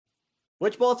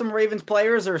Which Baltimore Ravens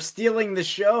players are stealing the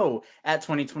show at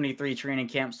 2023 training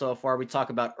camp so far? We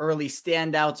talk about early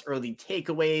standouts, early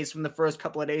takeaways from the first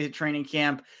couple of days of training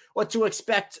camp, what to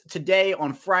expect today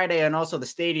on Friday, and also the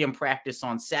stadium practice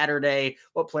on Saturday,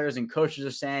 what players and coaches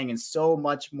are saying, and so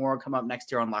much more come up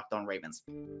next here on Locked On Ravens.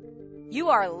 You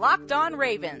are Locked On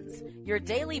Ravens, your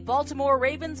daily Baltimore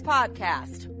Ravens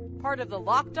podcast, part of the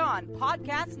Locked On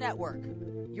Podcast Network,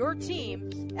 your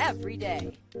team every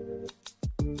day.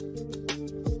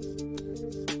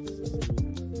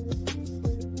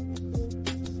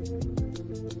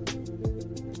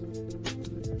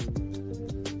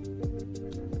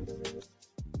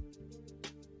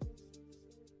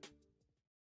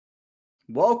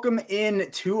 Welcome in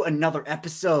to another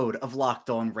episode of Locked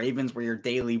On Ravens. We're your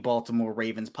daily Baltimore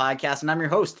Ravens podcast, and I'm your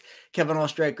host, Kevin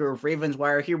Oestreicher of Ravens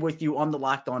Wire, here with you on the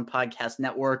Locked On Podcast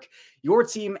Network, your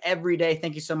team every day.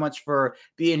 Thank you so much for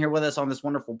being here with us on this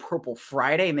wonderful Purple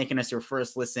Friday, making us your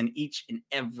first listen each and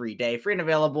every day. Free and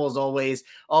available, as always,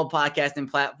 all podcasting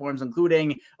platforms,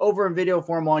 including over in video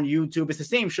form on YouTube. It's the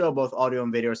same show, both audio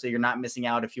and video, so you're not missing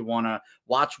out. If you want to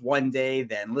watch one day,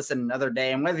 then listen another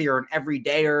day. And whether you're an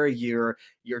everydayer,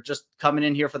 you're just coming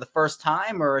in here for the first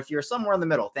time, or if you're somewhere in the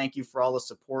middle, thank you for all the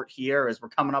support here as we're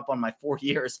coming up on my 4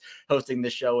 years hosting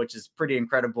this show, which is pretty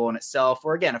incredible in itself.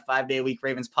 We're, again, a 5-day-a-week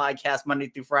Ravens podcast, Monday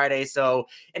through Friday. So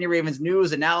any Ravens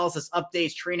news, analysis,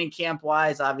 updates, training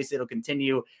camp-wise, obviously it'll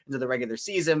continue into the regular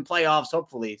season, playoffs,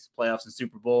 hopefully playoffs and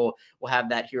Super Bowl. We'll have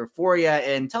that here for you.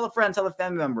 And tell a friend, tell a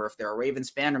family member if they're a Ravens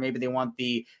fan, or maybe they want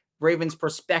the Ravens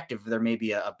perspective. There may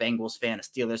be a Bengals fan, a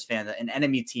Steelers fan, an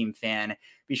enemy team fan.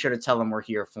 Be sure to tell them we're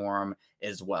here for them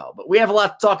as well. But we have a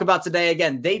lot to talk about today.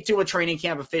 Again, day 2 of training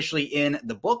camp officially in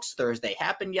the books. Thursday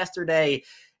happened yesterday.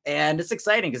 And it's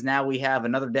exciting because now we have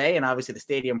another day, and obviously the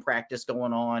stadium practice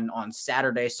going on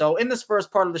Saturday. So in this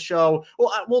first part of the show,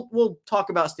 we'll talk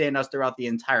about standouts throughout the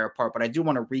entire part, but I do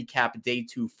want to recap day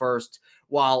 2 first,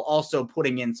 while also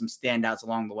putting in some standouts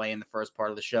along the way in the first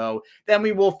part of the show. Then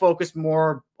we will focus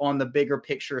more on the bigger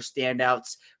picture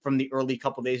standouts from the early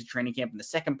couple days of training camp in the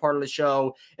second part of the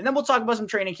show. And then we'll talk about some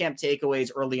training camp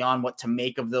takeaways early on, what to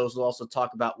make of those. We'll also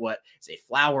talk about what Zay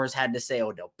Flowers had to say,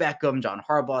 Odell Beckham, John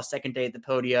Harbaugh, second day at the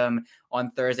podium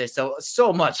on Thursday.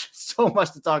 So much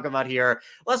to talk about here.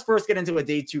 Let's first get into a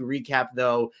day 2 recap,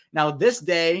 though. Now, this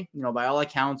day, by all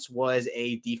accounts, was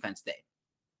a defense day.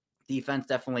 Defense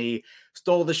definitely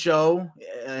stole the show,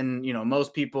 and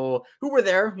most people who were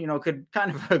there could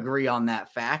kind of agree on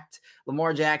that fact.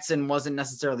 Lamar Jackson wasn't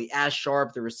necessarily as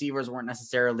sharp. The receivers weren't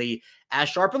necessarily as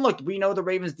sharp, and look, we know the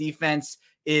Ravens defense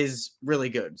is really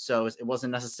good, so it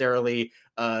wasn't necessarily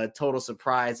a total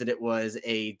surprise that it was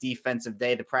a defensive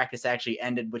day. The practice actually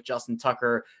ended with Justin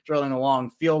Tucker drilling a long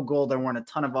field goal. There weren't a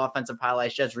ton of offensive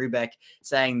highlights. Jez Rebeck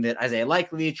saying that Isaiah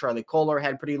Likely, Charlie Kolar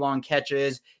had pretty long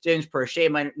catches. James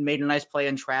Prochet made a nice play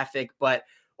in traffic, but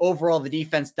overall, the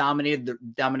defense dominated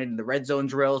the red zone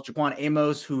drills. Jaquan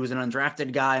Amos, who is an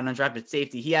undrafted guy, an undrafted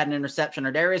safety, he had an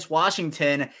interception. Darius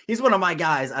Washington, he's one of my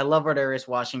guys. I love Darius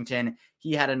Washington.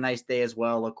 He had a nice day as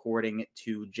well, according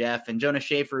to Jeff. And Jonas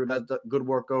Schaefer, who does good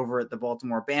work over at the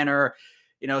Baltimore Banner,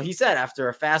 he said after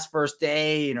a fast first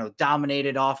day,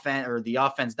 dominated offense, or the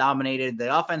offense dominated.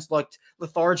 The offense looked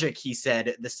lethargic, he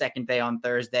said, the second day on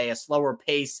Thursday. A slower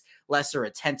pace, lesser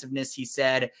attentiveness, he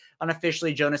said.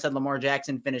 Unofficially, Jonas said Lamar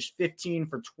Jackson finished 15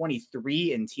 for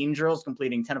 23 in team drills,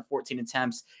 completing 10 of 14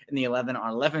 attempts in the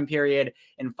 11-on-11 period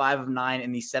and 5 of 9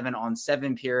 in the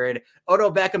 7-on-7 period.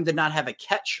 Odell Beckham did not have a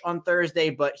catch on Thursday,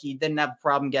 but he didn't have a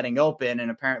problem getting open. And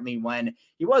apparently when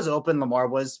he was open, Lamar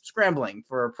was scrambling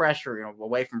for pressure,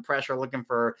 away from pressure, looking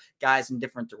for guys in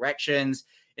different directions.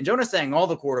 And Jonas saying all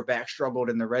the quarterbacks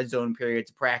struggled in the red zone period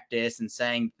to practice, and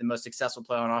saying the most successful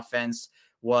play on offense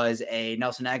was a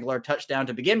Nelson Aguilar touchdown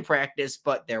to begin practice,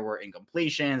 but there were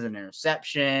incompletions and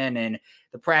interception, and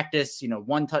the practice,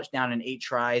 1 touchdown and 8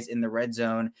 tries in the red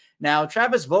zone. Now,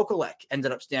 Travis Vokolek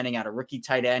ended up standing out, a rookie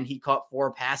tight end. He caught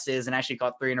 4 passes and actually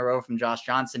caught 3 in a row from Josh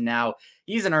Johnson. Now,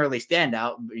 he's an early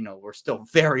standout. We're still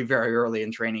very, very early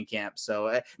in training camp.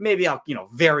 So maybe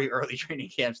very early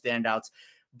training camp standouts,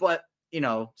 but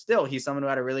still, he's someone who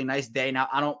had a really nice day. Now,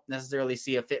 I don't necessarily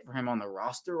see a fit for him on the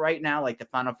roster right now, like the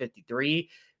final 53,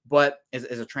 but as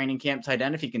a training camp tight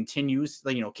end, if he continues,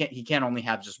 he can't only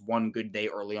have just one good day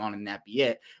early on and that be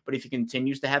it. But if he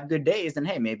continues to have good days, then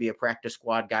hey, maybe a practice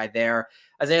squad guy there.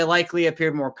 Isaiah Likely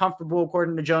appeared more comfortable,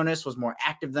 according to Jonas, was more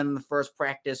active than in the first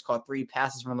practice, caught 3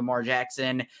 passes from Lamar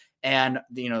Jackson, And,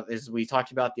 as we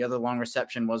talked about, the other long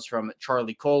reception was from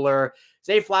Charlie Kohler.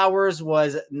 Zay Flowers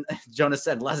was, Jonas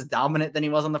said, less dominant than he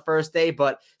was on the first day,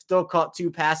 but still caught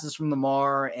 2 passes from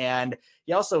Lamar. And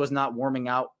he also was not warming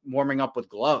up with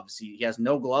gloves. He has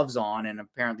no gloves on, and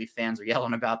apparently fans are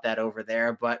yelling about that over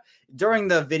there. But during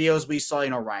the videos we saw,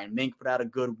 Ryan Mink put out a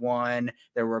good one.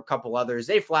 There were a couple others.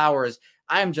 Zay Flowers,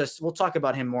 we'll talk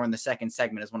about him more in the second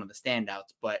segment as one of the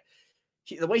standouts, but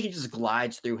the way he just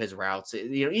glides through his routes,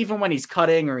 even when he's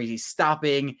cutting or he's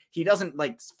stopping, he doesn't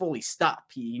fully stop.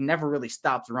 He never really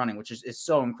stops running, which is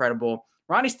so incredible.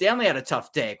 Ronnie Stanley had a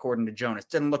tough day, according to Jonas.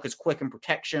 Didn't look as quick in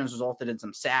protections, resulted in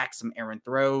some sacks, some errant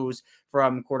throws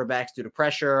from quarterbacks due to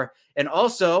pressure. And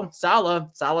also,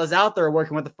 Salah's out there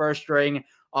working with the first string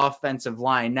offensive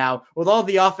line. Now, with all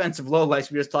the offensive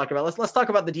lowlights we just talked about, let's talk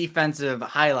about the defensive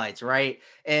highlights, right?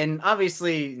 And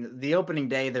obviously, the opening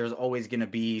day, there's always going to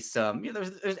be some,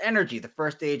 there's energy. The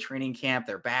first day of training camp,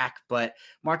 they're back, but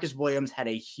Marcus Williams had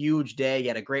a huge day. He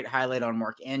had a great highlight on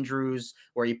Mark Andrews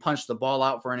where he punched the ball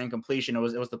out for an incompletion. It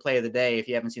was the play of the day. If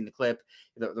you haven't seen the clip,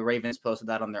 the Ravens posted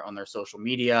that on their social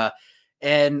media.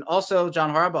 And also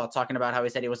John Harbaugh talking about how he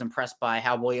said he was impressed by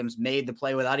how Williams made the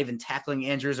play without even tackling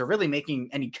Andrews or really making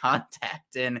any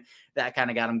contact. And that kind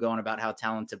of got him going about how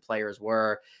talented players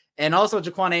were. And also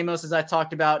Jaquan Amos, as I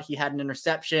talked about, he had an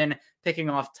interception picking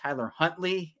off Tyler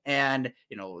Huntley. And,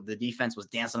 the defense was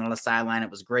dancing on the sideline. It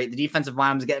was great. The defensive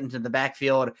line was getting to the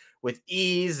backfield with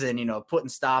ease and, putting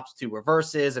stops to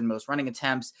reverses and most running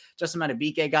attempts. Justin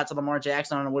Madubuike got to Lamar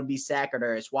Jackson on a would-be sack, or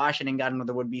Darius Washington got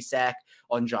another would-be sack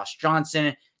on Josh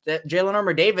Johnson. Jalen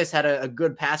Armour-Davis had a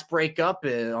good pass breakup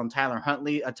on Tyler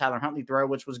Huntley throw,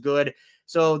 which was good.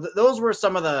 So those were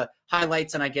some of the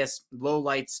highlights and I guess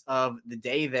lowlights of the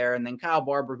day there. And then Kyle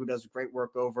Barber, who does great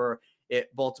work over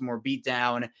at Baltimore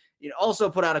Beatdown,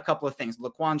 also put out a couple of things.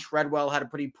 Laquan Treadwell had a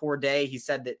pretty poor day.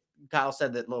 Kyle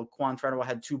said that Laquan Treadwell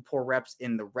had 2 poor reps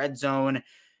in the red zone.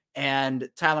 And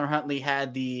Tyler Huntley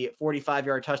had the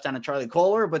 45-yard touchdown to Charlie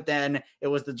Kohler, but then it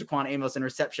was the Jaquan Amos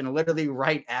interception literally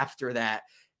right after that.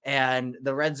 And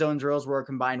the red zone drills were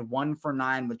combined 1 for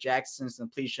 9 with Jackson's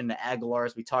completion to Aguilar,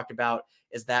 as we talked about,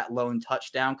 is that lone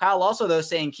touchdown. Kyle also, though,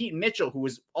 saying Keaton Mitchell, who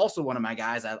was also one of my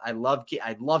guys. I loved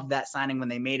that signing when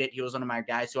they made it. He was one of my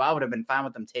guys who I would have been fine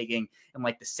with them taking in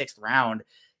the 6th round.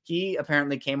 He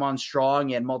apparently came on strong.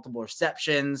 He had multiple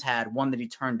receptions, had one that he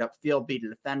turned upfield, beat a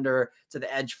defender to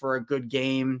the edge for a good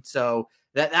game. So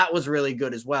that was really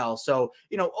good as well. So,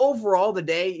 overall the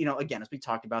day, again, as we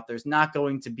talked about, there's not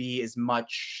going to be as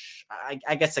much,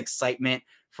 I guess, excitement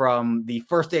from the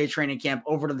first day of training camp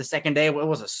over to the second day. It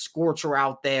was a scorcher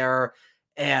out there.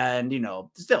 And,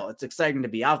 still, it's exciting to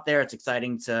be out there. It's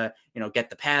exciting to, get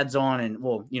the pads on and,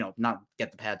 not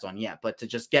get the pads on yet, but to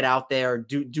just get out there,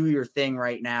 do your thing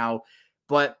right now.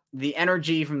 But the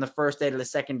energy from the first day to the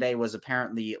second day was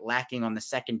apparently lacking on the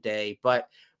second day. But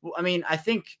I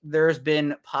think there's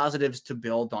been positives to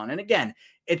build on. And again,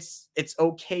 it's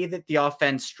okay that the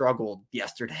offense struggled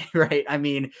yesterday, right?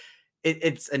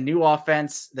 It's a new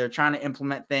offense. They're trying to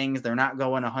implement things. They're not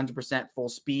going 100% full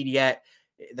speed yet.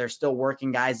 They're still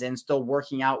working guys in, still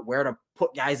working out where to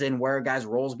put guys in, where a guy's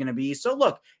role is going to be. So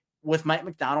look, with Mike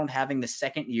Macdonald having the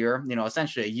second year,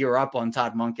 essentially a year up on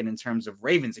Todd Monken in terms of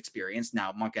Ravens experience.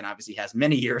 Now, Monken obviously has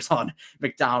many years on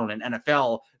Macdonald and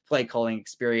NFL play calling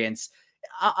experience.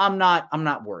 I'm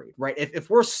not worried, right? If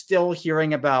we're still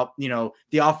hearing about, the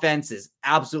offense is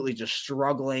absolutely just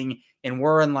struggling and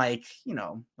we're in a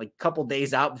couple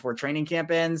days out before training camp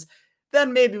ends,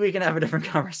 then maybe we can have a different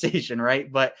conversation, right?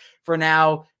 But for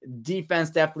now, defense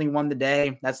definitely won the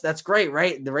day. That's great,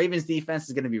 right? The Ravens defense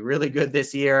is going to be really good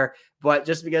this year, but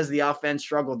just because the offense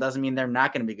struggled doesn't mean they're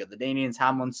not going to be good. LaDainian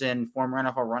Tomlinson, former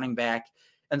NFL running back,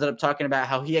 ended up talking about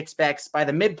how he expects by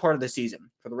the mid part of the season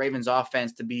for the Ravens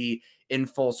offense to be in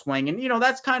full swing. And,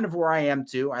 that's kind of where I am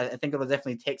too. I think it'll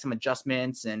definitely take some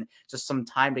adjustments and just some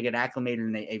time to get acclimated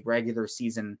in a regular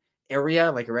season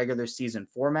area, like a regular season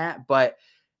format. But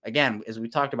again, as we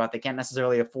talked about, they can't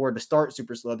necessarily afford to start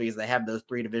super slow because they have those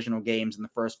 3 divisional games in the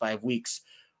first 5 weeks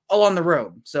all on the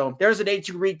road. So there's a day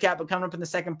 2 recap, but coming up in the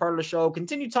second part of the show,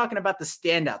 continue talking about the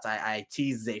standouts. I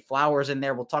teased Zay Flowers in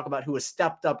there. We'll talk about who has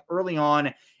stepped up early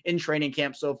on in training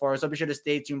camp so far. So be sure to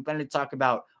stay tuned. Plenty to talk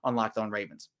about on Locked On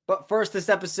Ravens. But first, this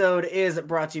episode is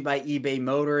brought to you by eBay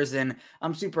Motors, and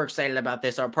I'm super excited about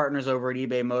this. Our partners over at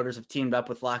eBay Motors have teamed up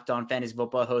with Locked On Fantasy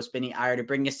Football host Benny Iyer to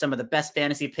bring you some of the best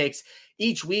fantasy picks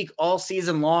each week, all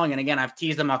season long. And again, I've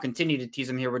teased them. I'll continue to tease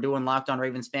them here. We're doing Locked On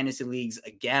Ravens Fantasy Leagues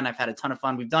again. I've had a ton of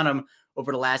fun. We've done them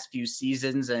over the last few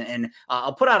seasons. And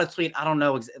I'll put out a tweet. I don't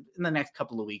know, in the next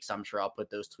couple of weeks, I'm sure I'll put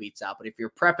those tweets out. But if you're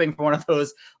prepping for one of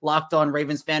those Locked On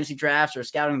Ravens fantasy drafts or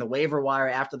scouting the waiver wire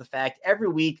after the fact, every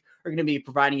week we're going to be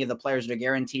providing you the players that are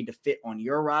guaranteed to fit on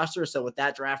your roster. So with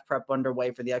that draft prep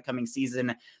underway for the upcoming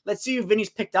season, let's see who Vinny's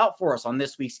picked out for us on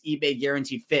this week's eBay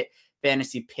Guaranteed Fit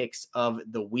fantasy picks of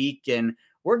the week. And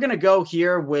we're going to go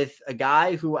here with a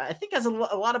guy who I think has a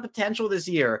lot of potential this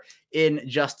year in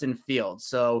Justin Fields.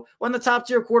 So one of the top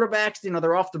tier quarterbacks,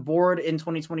 they're off the board in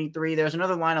 2023. There's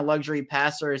another line of luxury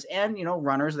passers and,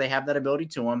 runners. They have that ability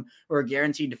to them who are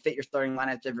guaranteed to fit your starting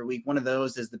lineups every week. One of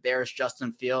those is the Bears'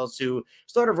 Justin Fields, who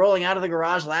started rolling out of the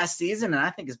garage last season and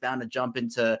I think is bound to jump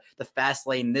into the fast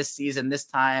lane this season. This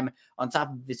time, on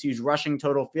top of his huge rushing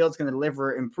total, Fields going to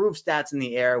deliver improved stats in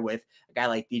the air with a guy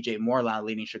like DJ Moore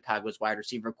leading Chicago's wide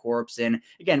receiver corps. And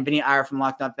again, Vinny Iyer from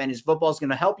Locked On Fantasy Football is going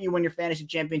to help you win your fantasy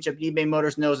championship. eBay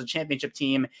Motors knows a championship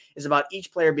team is about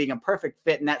each player being a perfect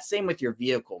fit, and that's same with your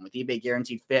vehicle. With eBay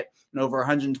Guaranteed Fit and over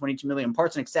 122 million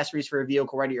parts and accessories for your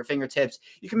vehicle right at your fingertips,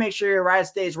 you can make sure your ride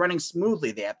stays running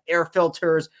smoothly. They have air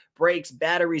filters, brakes,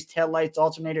 batteries, taillights,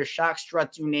 alternators, shock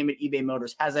struts, you name it, eBay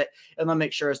Motors has it, and they'll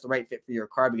make sure it's the right fit for your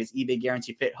car because eBay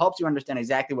Guaranteed Fit helps you understand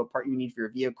exactly what part you need for your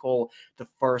vehicle the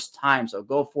first time. So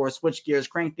go for it, switch gears,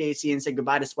 crank the AC, and say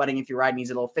goodbye to sweating if your ride needs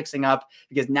a little fixing up,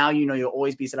 because now you'll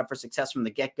always be set up for success from the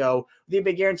get-go. With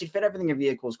eBay Guaranteed Fit, everything your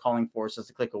vehicle is calling for is just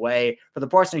a click away. For the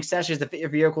parts and accessories that fit your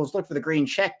vehicles, look for the green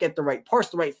check, get the right parts,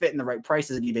 the right fit, and the right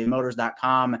prices at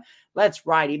ebaymotors.com. Let's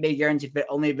ride. eBay Guaranteed Fit,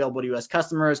 only available to U.S.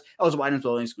 customers. Eligible items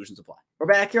will only exclusions apply. We're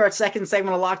back here at second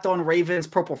segment of Locked On Ravens,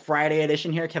 Purple Friday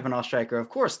edition here. Kevin Oestreicher, of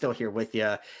course, still here with you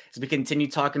as we continue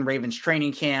talking Ravens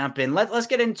training camp. And let's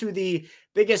get into the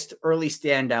biggest early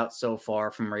standout so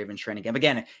far from Ravens training camp.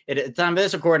 Again, at the time of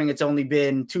this recording, it's only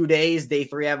been 2 days. Day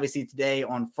 3, obviously, today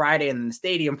on Friday, and then the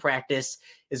stadium practice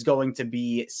is going to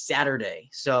be Saturday.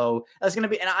 So that's going to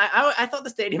be, and I thought the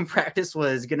stadium practice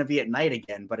was going to be at night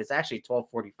again, but it's actually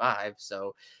 12:45.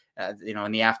 So,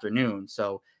 in the afternoon.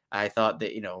 So I thought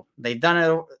that, they've done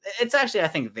it. It's actually, I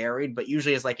think, varied, but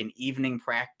usually it's like an evening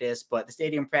practice, but the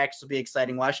stadium practice will be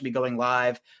exciting. Well, I should be going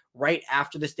live right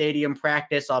after the stadium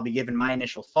practice. I'll be giving my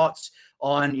initial thoughts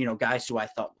on, guys who I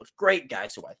thought looked great,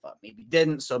 guys who I thought maybe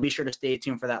didn't. So be sure to stay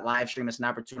tuned for that live stream. It's an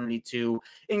opportunity to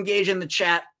engage in the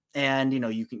chat. And,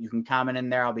 you can comment in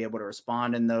there. I'll be able to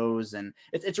respond in those. And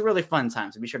it's a really fun time.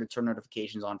 So be sure to turn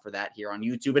notifications on for that here on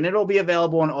YouTube. And it'll be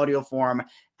available in audio form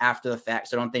after the fact.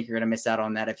 So don't think you're going to miss out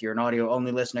on that if you're an audio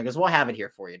only listener, because we'll have it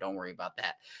here for you. Don't worry about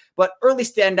that. But early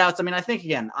standouts, I think,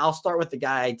 again, I'll start with the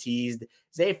guy I teased.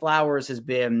 Zay Flowers has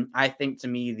been, I think, to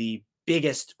me, the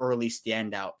biggest early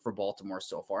standout for Baltimore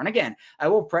so far. And again, I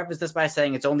will preface this by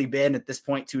saying it's only been at this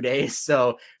point 2 days.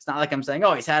 So it's not like I'm saying,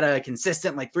 he's had a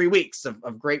consistent 3 weeks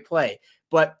of great play.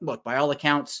 But look, by all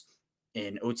accounts,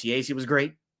 in OTAs, he was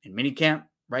great. In minicamp,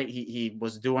 right? He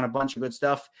was doing a bunch of good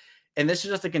stuff. And this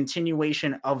is just a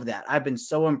continuation of that. I've been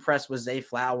so impressed with Zay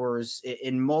Flowers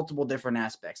in multiple different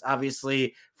aspects.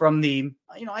 Obviously, from the,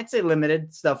 I'd say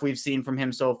limited stuff we've seen from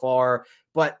him so far.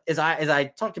 But as I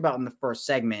talked about in the first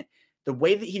segment, the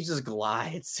way that he just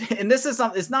glides, and this is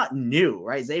something, it's not new,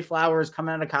 right? Zay Flowers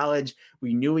coming out of college,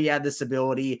 we knew he had this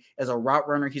ability as a route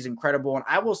runner. He's incredible. And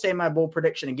I will say my bold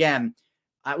prediction again.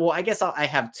 I guess I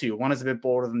have two. One is a bit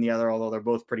bolder than the other, although they're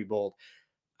both pretty bold.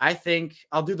 I think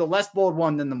I'll do the less bold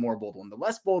one than the more bold one. The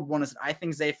less bold one is I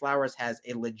think Zay Flowers has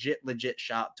a legit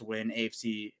shot to win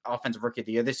AFC Offensive Rookie of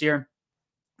the Year this year.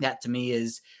 That to me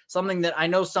is something that I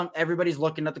know everybody's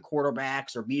looking at the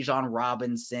quarterbacks or Bijan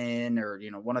Robinson or,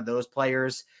 one of those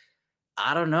players.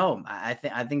 I don't know. I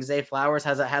think Zay Flowers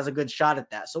has a good shot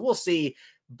at that. So we'll see.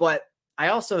 But I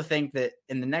also think that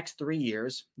in the next 3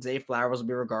 years, Zay Flowers will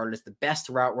be regarded as the best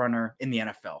route runner in the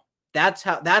NFL.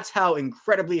 That's how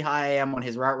incredibly high I am on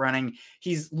his route running.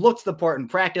 He's looked the part in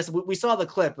practice. We saw the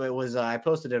clip. It was I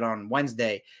posted it on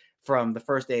Wednesday from the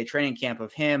first day of training camp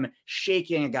of him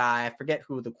shaking a guy. I forget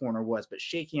who the corner was, but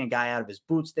shaking a guy out of his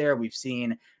boots there. We've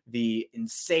seen the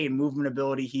insane movement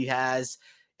ability he has.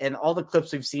 And all the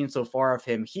clips we've seen so far of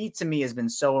him, he to me has been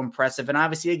so impressive. And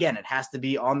obviously, again, it has to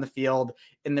be on the field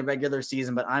in the regular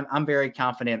season, but I'm very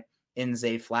confident in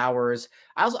Zay Flowers.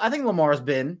 I think Lamar's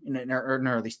been an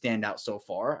early standout so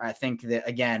far. I think that,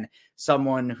 again,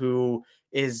 someone who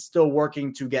is still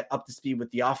working to get up to speed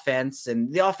with the offense,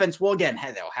 and the offense will, again,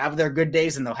 they'll have their good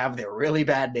days and they'll have their really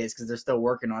bad days because they're still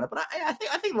working on it. But I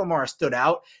think Lamar stood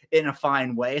out in a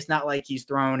fine way. It's not like he's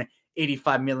thrown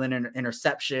 85 million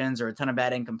interceptions or a ton of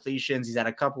bad incompletions. He's had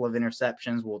a couple of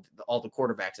interceptions. Well, all the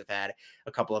quarterbacks have had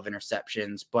a couple of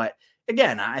interceptions, but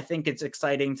again, I think it's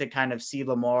exciting to kind of see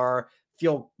Lamar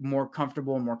feel more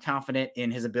comfortable and more confident in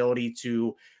his ability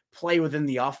to play within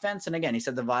the offense. And again, he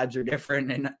said the vibes are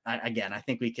different. And again, I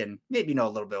think we can maybe know a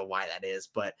little bit of why that is,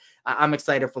 but I'm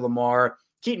excited for Lamar.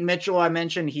 Keaton Mitchell, I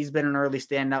mentioned, he's been an early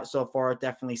standout so far. It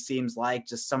definitely seems like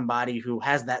just somebody who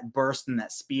has that burst and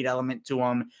that speed element to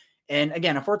him. And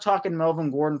again, if we're talking Melvin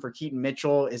Gordon for Keaton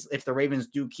Mitchell, is if the Ravens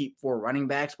do keep 4 running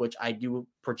backs, which I do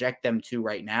project them to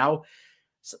right now,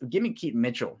 so give me Keaton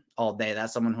Mitchell all day.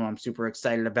 That's someone who I'm super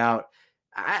excited about.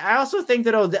 I also think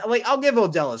that I'll give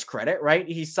Odell his credit, right?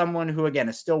 He's someone who, again,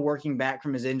 is still working back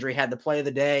from his injury, had the play of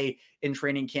the day in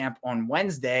training camp on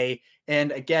Wednesday.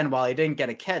 And again, while he didn't get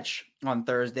a catch on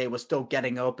Thursday, was still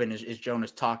getting open, as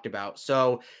Jonas talked about.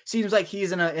 So seems like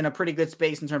he's in a pretty good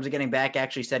space in terms of getting back.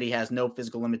 Actually said he has no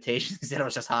physical limitations. He said it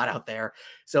was just hot out there.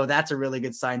 So that's a really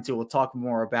good sign too. We'll talk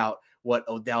more about what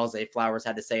Odell Zay Flowers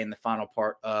had to say in the final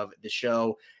part of the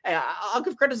show. Hey, I'll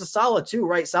give credit to Saleh too,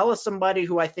 right? Saleh's somebody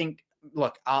who I think,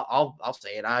 look, I'll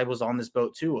say it. I was on this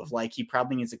boat too of like, he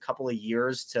probably needs a couple of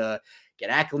years to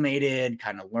get acclimated,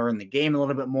 kind of learn the game a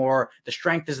little bit more. The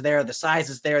strength is there. The size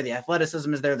is there. The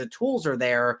athleticism is there. The tools are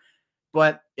there.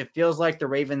 But it feels like the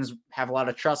Ravens have a lot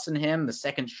of trust in him. The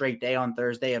second straight day on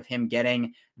Thursday of him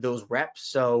getting those reps.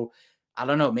 So I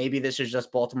don't know. Maybe this is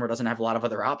just Baltimore doesn't have a lot of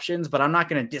other options, but I'm not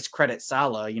going to discredit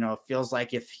Saleh. It feels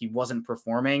like if he wasn't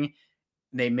performing,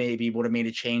 they maybe would have made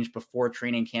a change before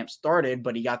training camp started,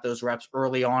 but he got those reps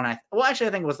early on. I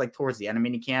think it was like towards the end of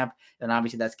mini camp, and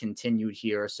obviously that's continued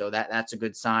here. So that's a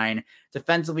good sign.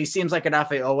 Defensively, seems like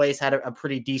Odafe always had a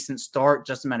pretty decent start.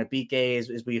 Justin Madubuike,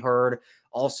 as we heard,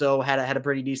 also had a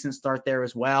pretty decent start there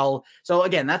as well. So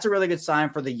again, that's a really good sign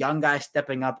for the young guy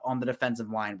stepping up on the defensive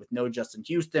line with no Justin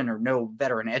Houston or no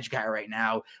veteran edge guy right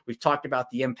now. We've talked about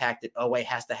the impact that Owe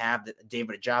has to have, that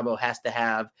David Ajabo has to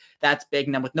have. That's big.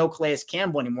 And then with no Calais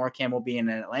Campbell anymore, Campbell being in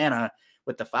Atlanta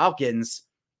with the Falcons,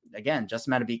 again,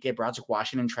 Justin Madubuike, Broderick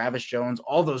Washington, Travis Jones,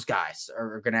 all those guys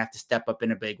are going to have to step up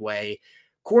in a big way.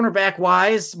 Cornerback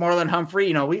wise, Marlon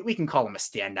Humphrey, we can call him a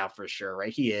standout for sure,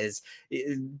 right? He is.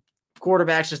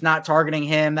 Quarterbacks just not targeting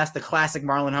him. That's the classic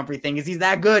Marlon Humphrey thing, is he's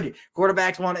that good.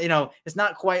 Quarterbacks want, it's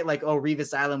not quite like,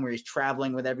 Revis Island where he's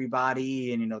traveling with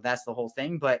everybody and, that's the whole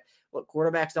thing. But look,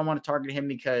 quarterbacks don't want to target him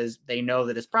because they know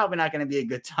that it's probably not going to be a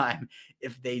good time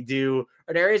if they do.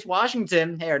 Darius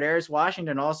Washington,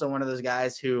 also one of those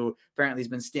guys who apparently has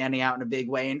been standing out in a big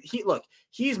way. And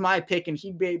he's my pick, and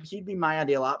he'd be my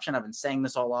ideal option. I've been saying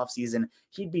this all offseason.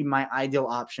 He'd be my ideal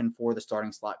option for the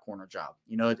starting slot corner job.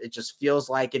 It just feels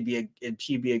like he'd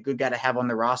be a good guy to have on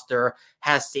the roster,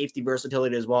 has safety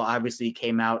versatility as well. Obviously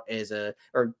came out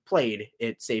played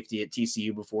at safety at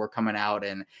TCU before coming out,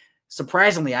 and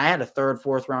surprisingly, I had a 3rd,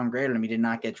 4th round grade on him. He did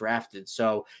not get drafted.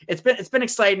 So it's been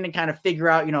exciting to kind of figure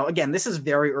out, again, this is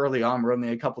very early on. We're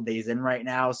only a couple days in right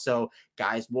now. So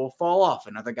guys will fall off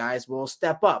and other guys will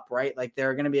step up, right? Like there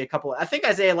are going to be a couple. I think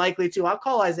Isaiah Likely too. I'll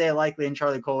call Isaiah Likely and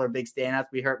Charlie Kohler big standouts.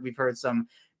 We've heard some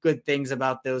good things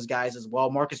about those guys as well.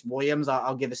 Marcus Williams,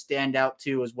 I'll give a standout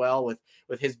to as well with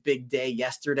his big day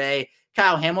yesterday.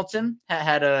 Kyle Hamilton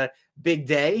had a big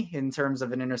day in terms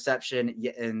of an interception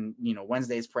in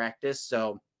Wednesday's practice.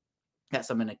 So that's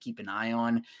something to keep an eye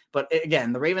on. But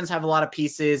again, the Ravens have a lot of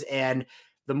pieces, and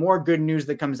the more good news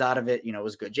that comes out of it,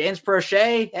 was good. James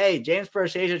Prochet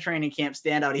is a training camp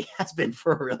standout. He has been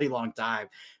for a really long time,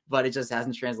 but it just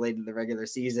hasn't translated to the regular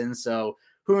season. So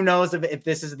who knows if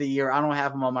this is the year. I don't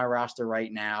have him on my roster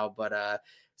right now, but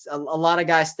a lot of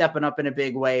guys stepping up in a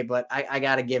big way, but I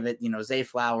got to give it, Zay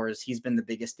Flowers. He's been the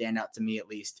biggest standout to me, at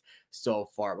least so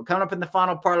far. We're coming up in the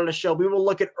final part of the show. We will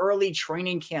look at early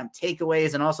training camp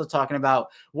takeaways and also talking about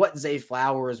what Zay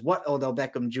Flowers, what Odell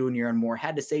Beckham Jr. and more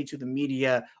had to say to the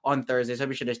media on Thursday. So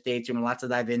we should have stayed tuned. Lots to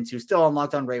dive into. Still on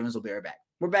Locked On Ravens. We'll be right back.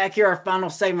 We're back here, our final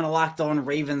segment of Locked On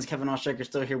Ravens. Kevin Ostraker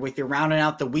still here with you, rounding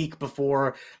out the week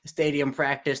before the stadium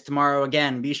practice tomorrow.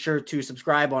 Again, be sure to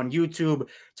subscribe on YouTube,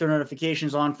 turn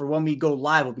notifications on for when we go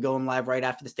live. We'll be going live right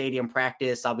after the stadium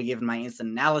practice. I'll be giving my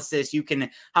instant analysis. You can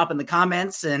hop in the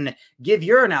comments and give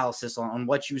your analysis on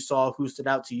what you saw, who stood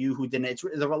out to you, who didn't.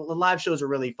 The live shows are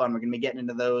really fun. We're going to be getting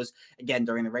into those again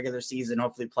during the regular season,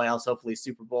 hopefully playoffs, hopefully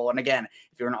Super Bowl. And again,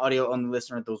 if you're an audio-only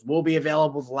listener, those will be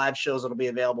available. The live shows will be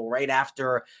available right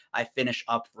after I finish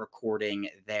up recording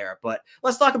there. But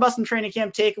let's talk about some training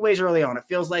camp takeaways early on. It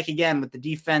feels like, again, with the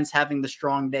defense having the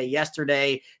strong day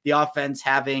yesterday, the offense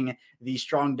having the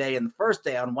strong day in the first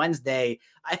day on Wednesday,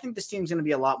 I think this team's going to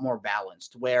be a lot more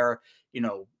balanced where,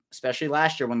 especially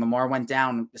last year when Lamar went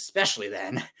down, especially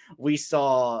then, we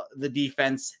saw the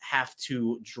defense have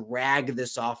to drag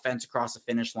this offense across the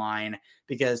finish line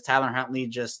because Tyler Huntley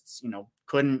just,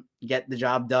 couldn't get the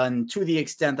job done to the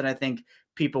extent that I think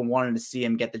people wanted to see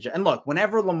him get the job. And look,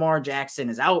 whenever Lamar Jackson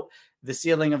is out, the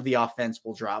ceiling of the offense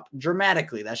will drop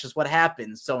dramatically. That's just what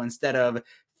happens. So instead of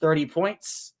 30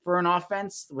 points for an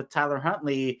offense with Tyler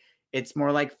Huntley, it's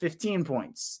more like 15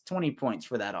 points, 20 points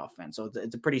for that offense. So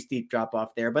it's a pretty steep drop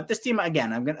off there. But this team,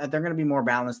 again, they're going to be more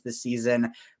balanced this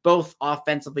season, both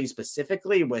offensively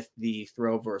specifically with the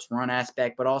throw versus run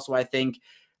aspect, but also I think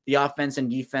the offense and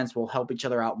defense will help each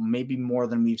other out maybe more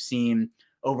than we've seen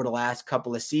over the last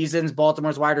couple of seasons.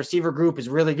 Baltimore's wide receiver group is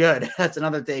really good. That's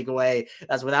another takeaway.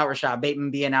 That's without Rashad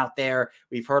Bateman being out there.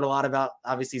 We've heard a lot about,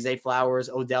 obviously, Zay Flowers,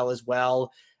 Odell as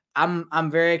well. I'm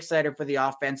very excited for the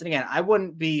offense. And again, I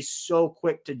wouldn't be so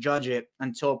quick to judge it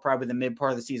until probably the mid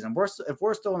part of the season. If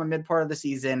we're still in the mid part of the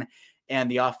season and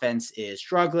the offense is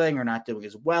struggling or not doing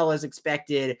as well as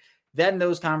expected, then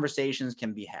those conversations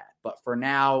can be had. But for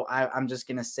now, I'm just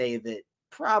going to say that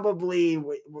probably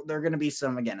there are going to be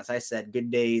some, again, as I said,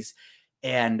 good days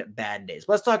and bad days.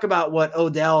 Let's talk about what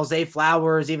Odell, Zay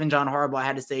Flowers, even John Harbaugh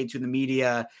had to say to the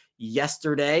media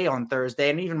yesterday on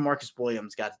Thursday, and even Marcus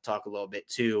Williams got to talk a little bit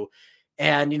too.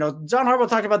 And, John Harbaugh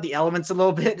talked about the elements a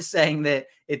little bit, saying that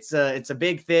it's a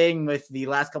big thing with the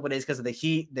last couple of days because of the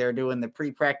heat. They're doing the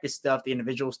pre-practice stuff, the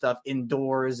individual stuff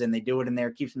indoors, and they do it in there,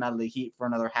 keeps them out of the heat for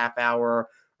another half hour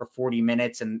or 40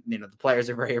 minutes. And, the players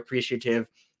are very appreciative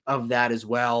of that as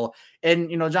well. And,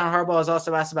 John Harbaugh was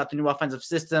also asked about the new offensive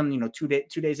system, 2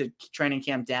 days of training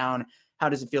camp down. How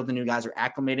does it feel the new guys are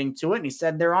acclimating to it? And he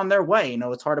said they're on their way.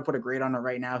 It's hard to put a grade on it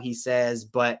right now, he says.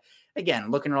 But again,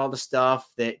 looking at all the stuff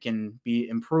that can be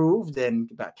improved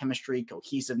and about chemistry,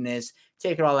 cohesiveness,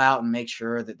 take it all out and make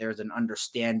sure that there's an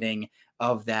understanding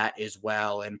of that as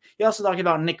well. And he also talked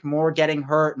about Nick Moore getting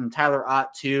hurt and Tyler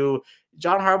Ott too.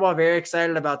 John Harbaugh very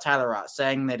excited about Tyler Ott,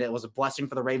 saying that it was a blessing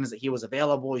for the Ravens that he was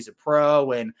available. He's a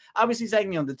pro, and obviously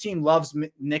saying, the team loves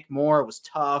Nick Moore. It was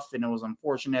tough and it was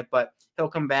unfortunate, but he'll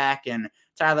come back. And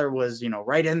Tyler was,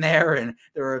 right in there, and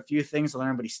there were a few things to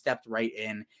learn, but he stepped right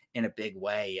in a big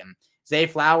way. And Zay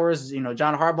Flowers,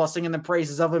 John Harbaugh singing the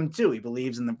praises of him too. He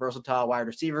believes in the versatile wide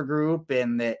receiver group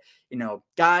and that,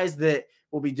 guys that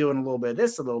will be doing a little bit of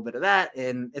this, a little bit of that.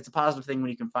 And it's a positive thing when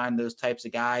you can find those types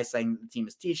of guys saying the team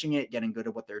is teaching it, getting good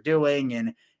at what they're doing,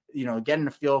 and, getting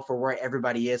a feel for where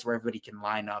everybody is, where everybody can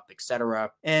line up, etc.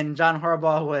 And John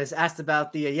Harbaugh was asked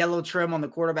about the yellow trim on the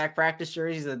quarterback practice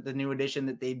jerseys, the new edition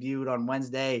that debuted on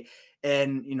Wednesday.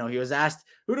 And, he was asked,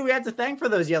 who do we have to thank for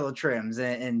those yellow trims?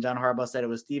 And John Harbaugh said it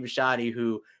was Steve Bisciotti,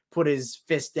 who put his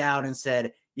fist down and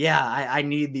said, yeah, I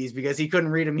need these, because he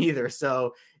couldn't read them either.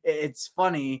 So it's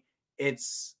funny.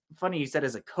 It's funny, he said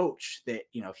as a coach that,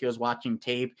 if he was watching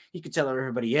tape, he could tell where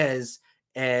everybody is.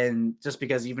 And just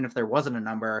because even if there wasn't a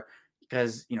number,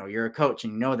 because, you're a coach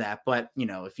and you know that. But,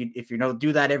 if you don't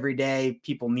do that every day,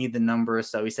 people need the number.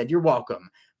 So he said, you're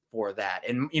welcome for that.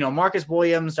 And, Marcus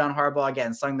Williams, John Harbaugh,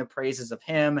 again, sung the praises of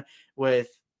him with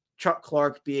Chuck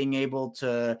Clark being able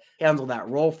to handle that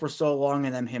role for so long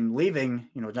and then him leaving,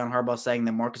 John Harbaugh saying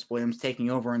that Marcus Williams taking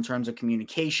over in terms of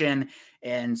communication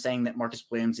and saying that Marcus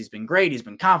Williams, he's been great. He's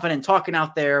been confident talking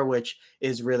out there, which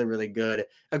is really, really good.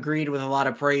 Agreed with a lot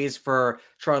of praise for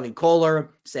Charlie Kolar,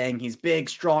 saying he's big,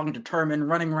 strong, determined,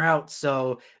 running routes.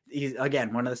 So he's,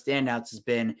 again, one of the standouts has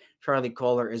been Charlie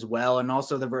Kolar as well. And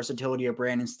also the versatility of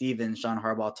Brandon Stevens, John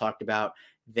Harbaugh talked about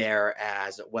there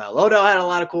as well. Odell had a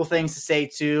lot of cool things to say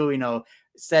too,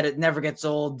 said it never gets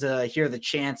old to hear the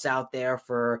chants out there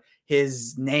for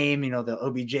his name, the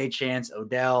OBJ chants,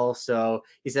 Odell. So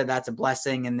he said that's a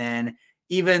blessing. And then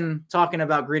even talking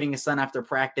about greeting his son after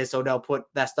practice, Odell put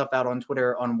that stuff out on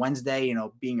Twitter on Wednesday,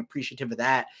 being appreciative of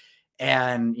that.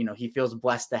 And, he feels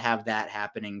blessed to have that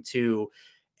happening too.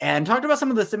 And talked about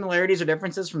some of the similarities or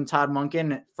differences from Todd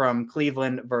Monken from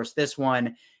Cleveland versus this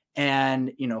one.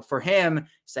 And, for him,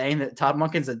 saying that Todd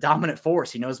Monken's a dominant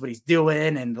force, he knows what he's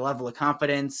doing and the level of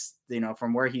confidence,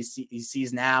 from where he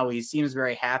sees now, he seems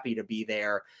very happy to be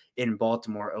there in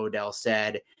Baltimore, Odell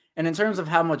said. And in terms of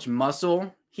how much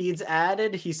muscle he's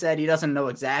added, he said he doesn't know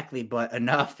exactly, but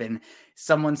enough. And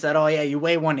someone said, oh, yeah, you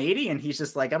weigh 180. And he's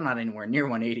just like, I'm not anywhere near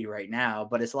 180 right now,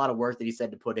 but it's a lot of work that he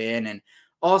said to put in. And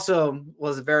also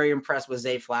was very impressed with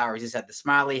Zay Flowers. He said the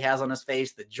smile he has on his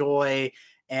face, the joy.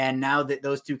 And now that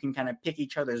those two can kind of pick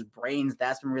each other's brains,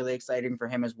 that's been really exciting for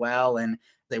him as well. And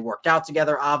they worked out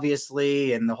together,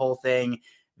 obviously, and the whole thing.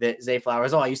 that Zay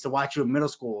Flowers, I used to watch you in middle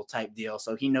school type deal.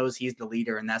 So he knows he's the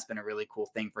leader, and that's been a really cool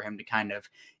thing for him to kind of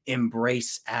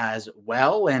embrace as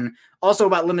well. And also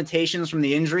about limitations from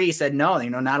the injury, he said, no,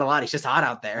 not a lot. He's just hot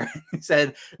out there. He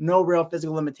said no real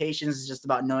physical limitations. It's just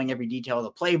about knowing every detail of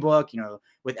the playbook,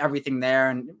 with everything there.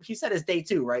 And he said it's day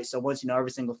 2, right? So once you know every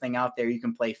single thing out there, you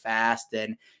can play fast,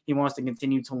 and he wants to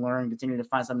continue to learn, continue to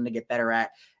find something to get better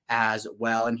at as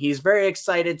well. And he's very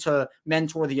excited to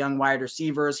mentor the young wide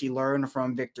receivers. He learned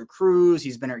from Victor Cruz.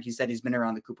 He said he's been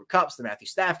around the Cooper Kupps, the Matthew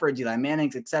Stafford, Eli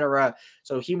Mannings, etc.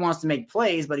 So he wants to make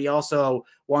plays, but he also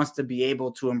wants to be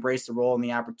able to embrace the role and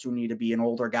the opportunity to be an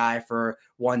older guy for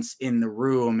once in the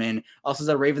room. And also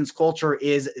the Ravens culture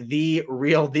is the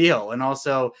real deal. And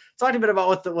also talking a bit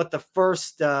about what the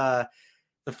first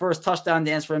touchdown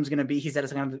dance for him is going to be. He said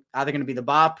it's either going to be the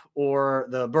bop or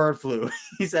the bird flu.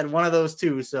 He said one of those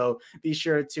two. So be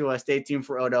sure to stay tuned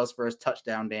for Odell's first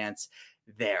touchdown dance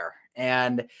there.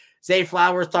 And Zay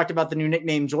Flowers talked about the new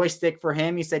nickname Joystick for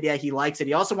him. He said, yeah, he likes it.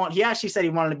 He actually said he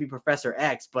wanted to be Professor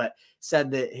X, but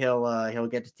said that he'll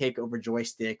get to take over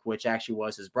Joystick, which actually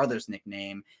was his brother's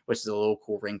nickname, which is a little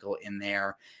cool wrinkle in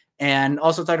there. And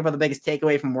also talked about the biggest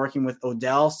takeaway from working with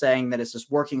Odell, saying that it's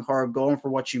just working hard, going for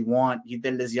what you want. He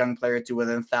did it as a young player to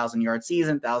within 1,000-yard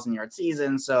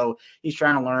season. So he's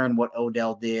trying to learn what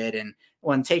Odell did. And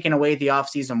when taking away the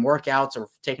offseason workouts or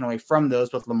taking away from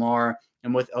those with Lamar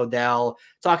and with Odell,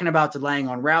 talking about delaying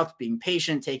on routes, being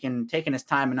patient, taking his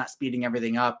time and not speeding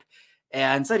everything up.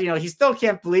 And said, he still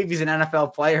can't believe he's an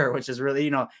NFL player, which is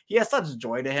really, he has such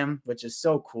joy to him, which is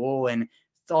so cool. And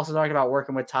it's also talking about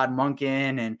working with Todd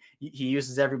Monken, and he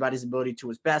uses everybody's ability to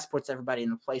his best, puts everybody in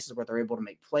the places where they're able to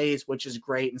make plays, which is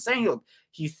great. And saying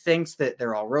he thinks that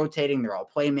they're all rotating, they're all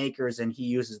playmakers, and he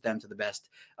uses them to the best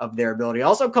of their ability.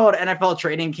 Also called NFL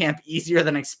training camp easier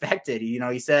than expected.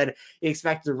 He said he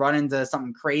expected to run into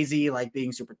something crazy like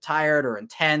being super tired or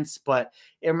intense, but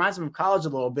it reminds him of college a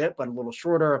little bit, but a little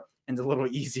shorter and a little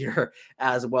easier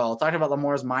as well. Talking about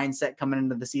Lamar's mindset coming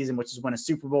into the season, which is win a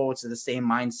Super Bowl, which is the same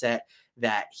mindset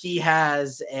that he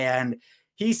has. And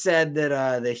he said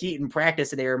that the heat in practice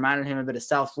today reminded him a bit of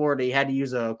South Florida. He had to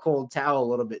use a cold towel a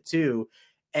little bit too.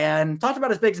 And talked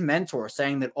about his biggest mentor,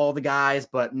 saying that all the guys,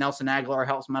 but Nelson Aguilar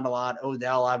helps him out a lot.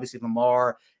 Odell, obviously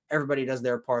Lamar, everybody does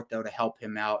their part though to help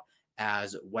him out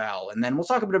as well. And then we'll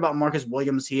talk a bit about Marcus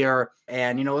Williams here.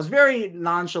 And, was very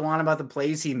nonchalant about the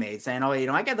plays he made, saying,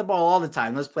 I get the ball all the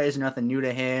time. Those plays are nothing new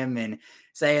to him. And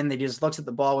saying that he just looks at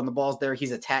the ball when the ball's there,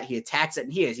 he attacks it.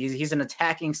 And he's an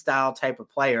attacking style type of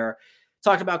player.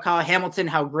 Talked about Kyle Hamilton,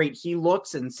 how great he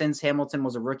looks. And since Hamilton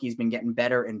was a rookie, he's been getting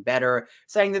better and better,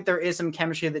 saying that there is some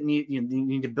chemistry that you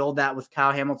need to build that with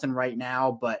Kyle Hamilton right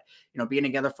now. But, being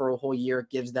together for a whole year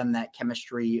gives them that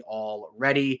chemistry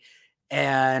already.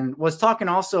 And was talking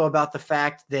also about the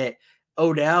fact that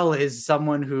Odell is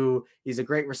someone who he's a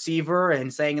great receiver,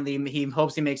 and saying that he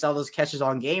hopes he makes all those catches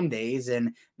on game days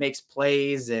and makes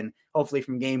plays, and hopefully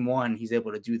from game 1, he's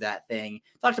able to do that thing.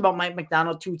 Talked about Mike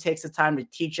McDonald too, takes the time to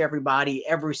teach everybody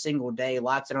every single day,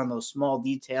 locks in on those small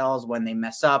details. When they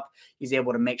mess up, he's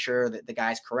able to make sure that the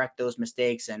guys correct those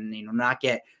mistakes and, not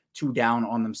get too down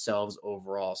on themselves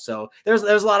overall. So there's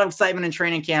a lot of excitement in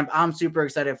training camp. I'm super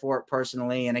excited for it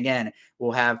personally. And again,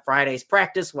 we'll have Friday's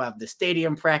practice. We'll have the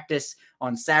stadium practice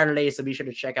on Saturday. So be sure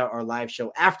to check out our live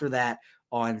show after that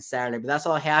on Saturday. But that's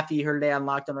all I have for you here today on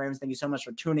Locked On Ravens. Thank you so much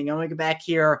for tuning in. We'll get back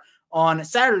here on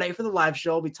Saturday for the live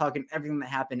show. We'll be talking everything that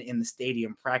happened in the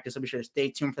stadium practice. So be sure to stay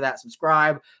tuned for that.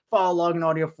 Subscribe, follow along in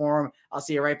audio form. I'll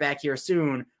see you right back here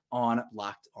soon on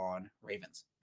Locked On Ravens.